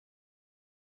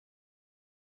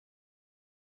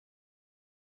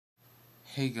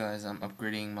Hey guys, I'm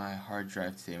upgrading my hard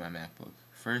drive today, my MacBook.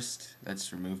 First,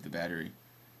 let's remove the battery.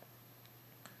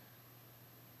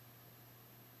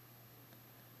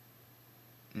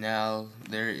 Now,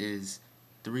 there is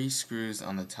 3 screws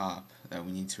on the top that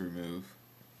we need to remove.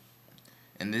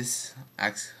 And this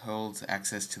holds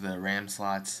access to the RAM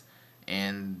slots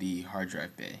and the hard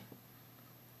drive bay.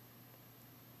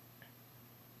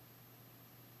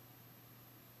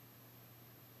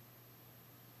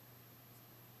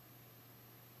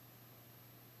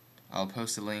 I'll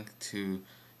post a link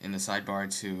in the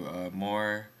sidebar to a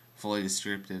more fully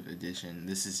descriptive edition.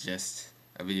 This is just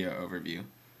a video overview.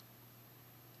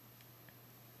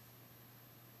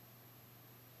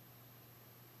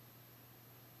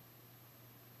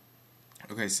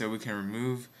 Okay, so we can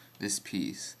remove this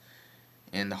piece,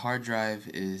 and the hard drive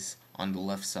is on the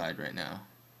left side right now,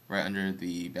 right under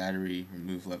the battery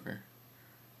remove lever.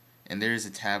 And there is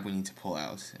a tab we need to pull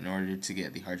out in order to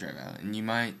get the hard drive out, and you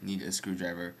might need a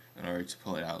screwdriver in order to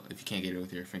pull it out if you can't get it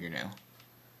with your fingernail.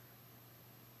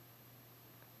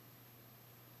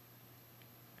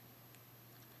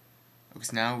 Okay,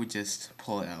 so now we just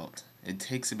pull it out. It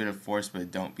takes a bit of force,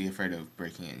 but don't be afraid of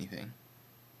breaking anything.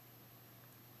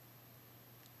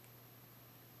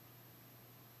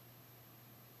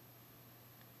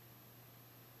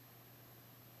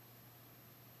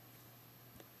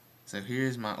 So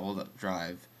here's my old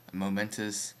drive, a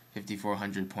momentous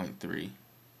 5400.3.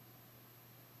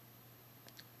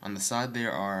 On the side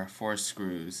there are 4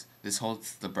 screws. This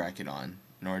holds the bracket on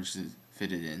in order to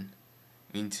fit it in.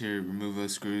 We need to remove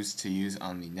those screws to use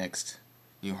on the next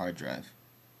new hard drive.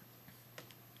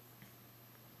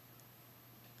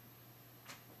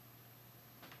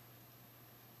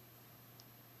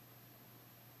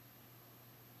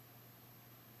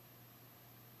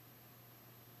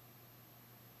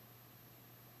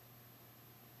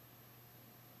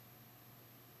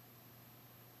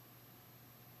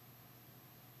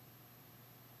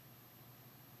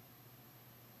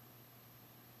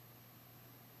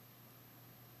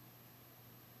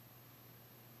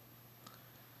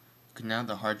 Now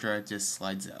the hard drive just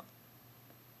slides out.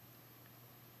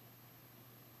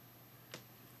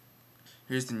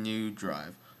 Here's the new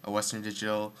drive, a Western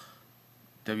Digital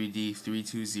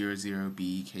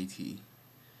WD3200BKT.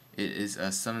 It is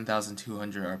a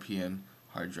 7,200 RPM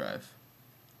hard drive.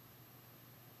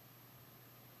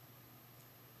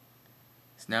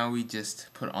 So now we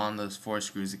just put on those 4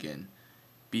 screws again.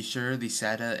 Be sure the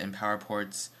SATA and power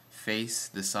ports face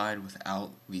the side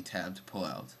without the tab to pull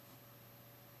out.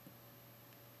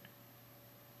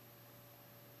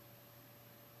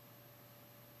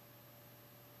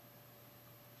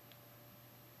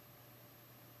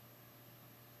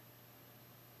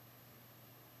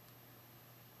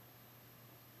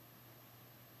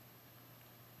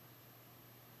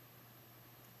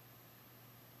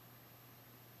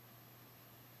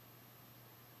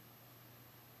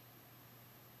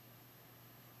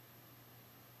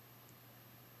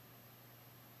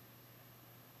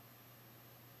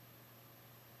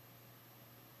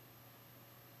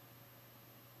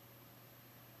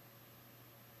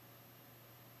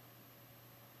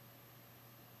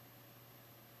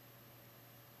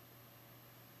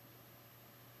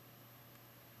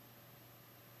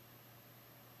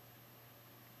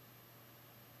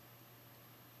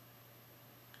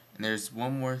 And there's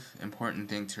one more important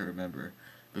thing to remember.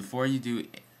 Before you do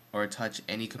or touch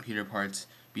any computer parts,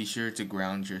 be sure to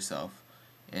ground yourself,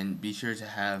 and be sure to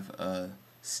have a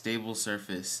stable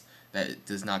surface that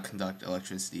does not conduct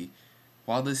electricity.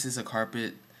 While this is a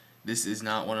carpet, this is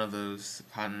not one of those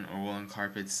cotton or woolen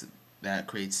carpets that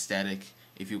creates static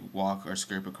if you walk or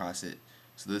scrape across it.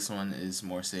 So this one is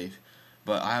more safe.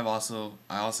 But I also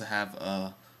have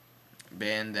a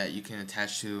band that you can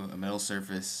attach to a metal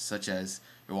surface such as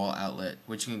your wall outlet,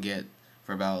 which you can get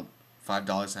for about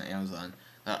 $5 on Amazon,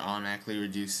 that automatically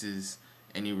reduces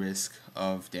any risk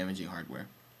of damaging hardware.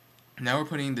 Now we're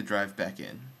putting the drive back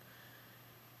in.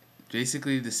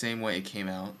 Basically the same way it came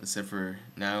out, except for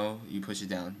now you push it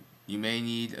down. You may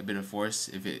need a bit of force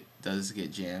if it does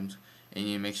get jammed, and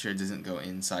you make sure it doesn't go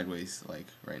in sideways like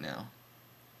right now.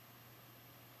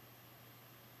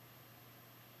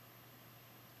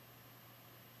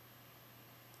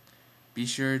 Be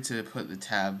sure to put the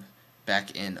tab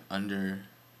back in under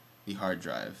the hard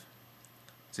drive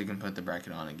so you can put the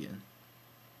bracket on again.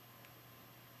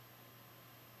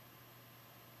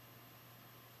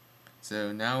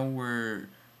 So now we're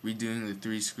redoing the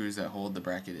 3 screws that hold the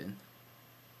bracket in.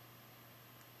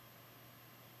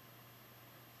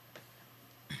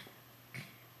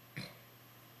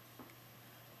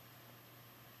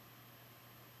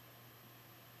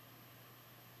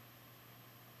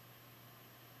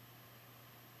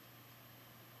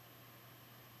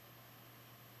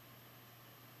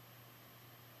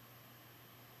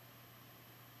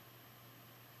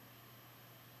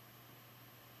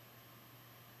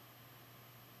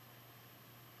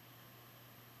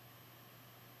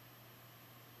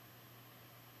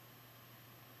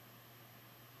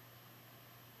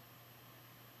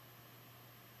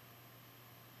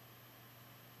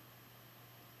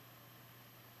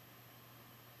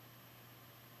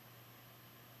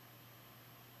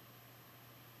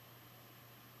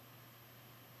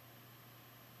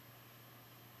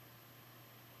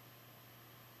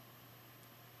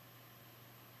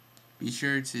 Be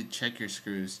sure to check your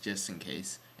screws just in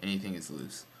case anything is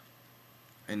loose.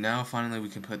 And now finally we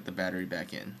can put the battery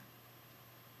back in.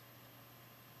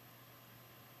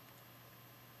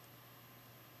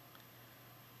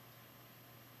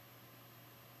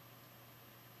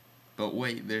 But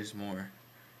wait, there's more.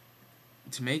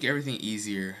 To make everything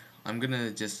easier, I'm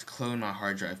gonna just clone my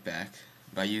hard drive back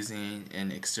by using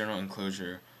an external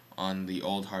enclosure on the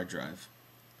old hard drive.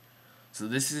 So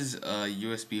this is a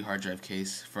USB hard drive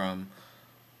case from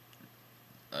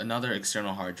another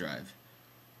external hard drive.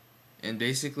 And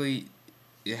basically,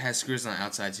 it has screws on the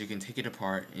outside so you can take it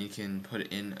apart and you can put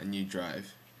it in a new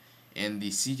drive. And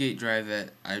the Seagate drive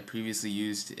that I previously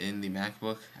used in the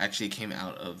MacBook actually came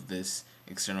out of this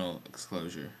external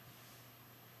enclosure.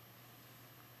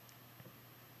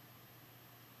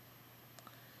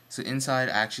 So inside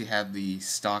I actually have the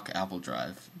stock Apple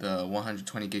drive, the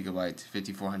 120 gigabyte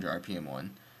 5400 RPM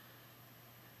one.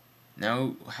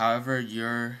 Now, however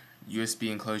your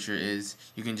USB enclosure is,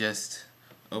 you can just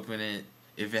open it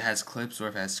if it has clips or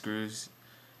if it has screws,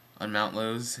 unmount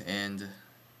those, and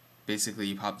basically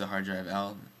you pop the hard drive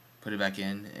out, put it back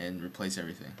in, and replace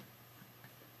everything.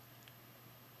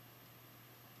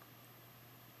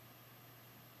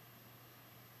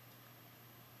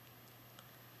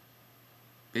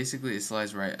 Basically it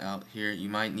slides right out here. You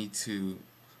might need to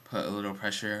put a little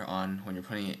pressure on when you're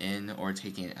putting it in or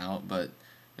taking it out, but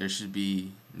there should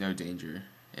be no danger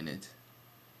in it.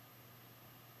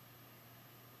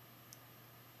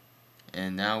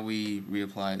 And now we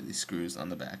reapply the screws on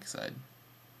the back side.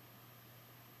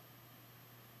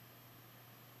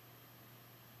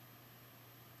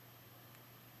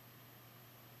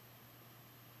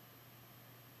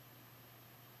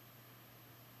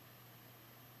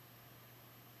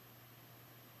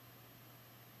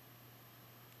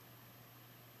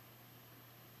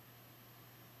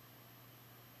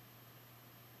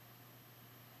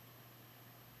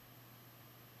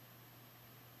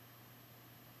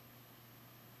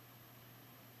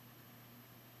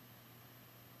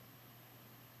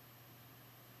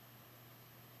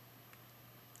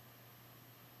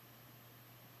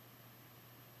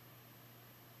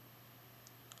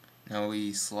 Now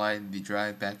we slide the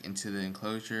drive back into the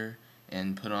enclosure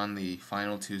and put on the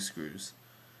final two screws.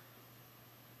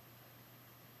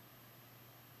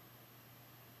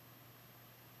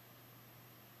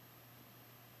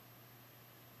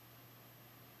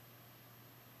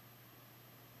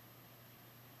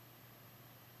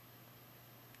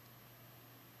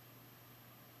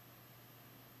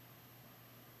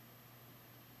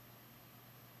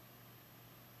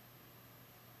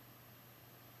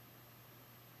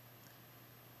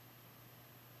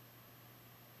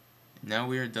 Now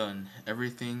we are done.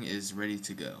 Everything is ready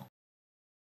to go.